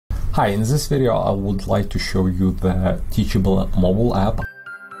Hi, in this video I would like to show you the Teachable mobile app.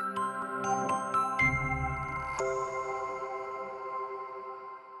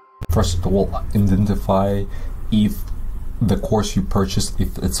 First of all, identify if the course you purchased,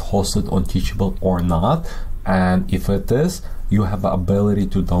 if it's hosted on Teachable or not, and if it is, you have the ability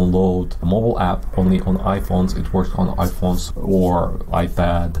to download a mobile app only on iPhones. It works on iPhones or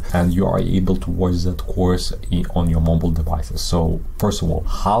iPad, and you are able to watch that course on your mobile devices. So first of all,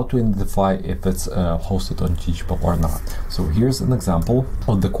 how to identify if it's hosted on Teachable or not. So here's an example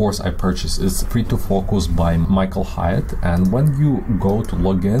of the course I purchased. It's Free to Focus by Michael Hyatt, and when you go to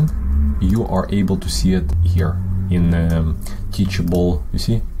log in, you are able to see it here in Teachable. You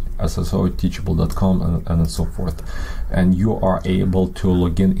see, teachable.com and so forth, and you are able to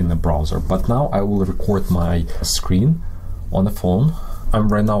log in the browser. But now I will record my screen on the phone. I'm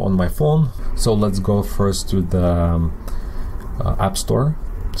right now on my phone, so let's go first to the App Store,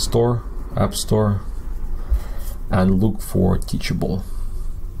 App Store, and look for Teachable,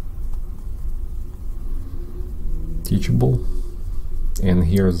 and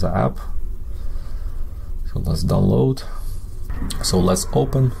here's the app. So let's download. So let's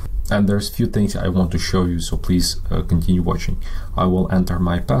open. And there's few things I want to show you, so please continue watching. I will enter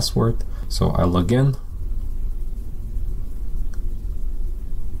my password, so I log in,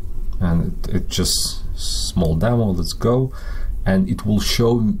 and it just small demo. Let's go, and it will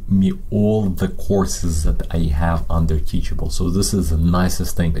show me all the courses that I have under Teachable. So this is the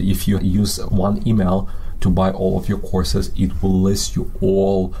nicest thing. If you use one email to buy all of your courses, it will list you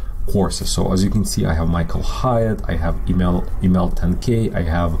all courses. So as you can see, I have Michael Hyatt, I have email 10K, I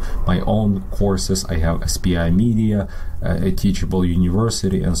have my own courses, I have SPI Media, Teachable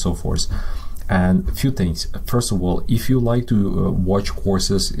University, and so forth. And a few things. First of all, if you like to watch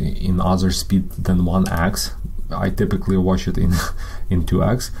courses in other speed than 1x, I typically watch it in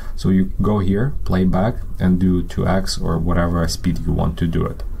 2x. So you go here, playback, and do 2x or whatever speed you want to do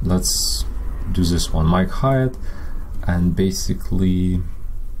it. Let's do this one, Mike Hyatt, and basically,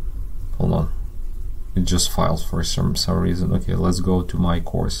 hold on, it just files for some reason. Okay, let's go to my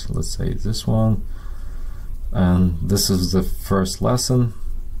course. Let's say this one, and this is the first lesson,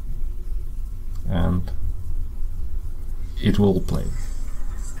 and it will play.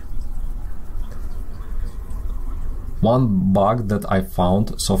 One bug that I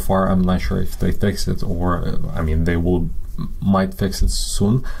found so far, I'm not sure if they fix it, or I mean they might fix it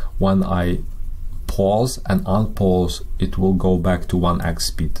soon. When I pause and unpause, it will go back to 1x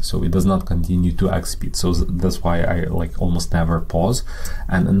speed, so it does not continue to x speed. So that's why I almost never pause.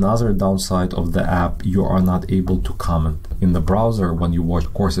 And another downside of the app, you are not able to comment in the browser. When you watch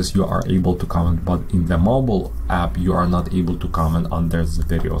courses, you are able to comment, but in the mobile app you are not able to comment under the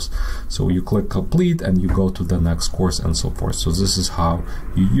videos. So you click complete and you go to the next course and so forth. So this is how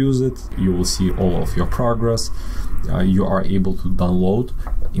you use it. You will see all of your progress. You are able to download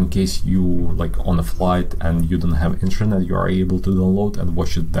in case you on a flight and you don't have internet. You are able to download and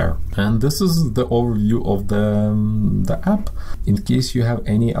watch it there. And this is the overview of the app. In case you have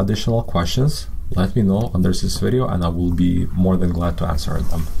any additional questions, let me know under this video and I will be more than glad to answer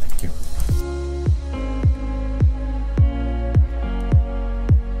them.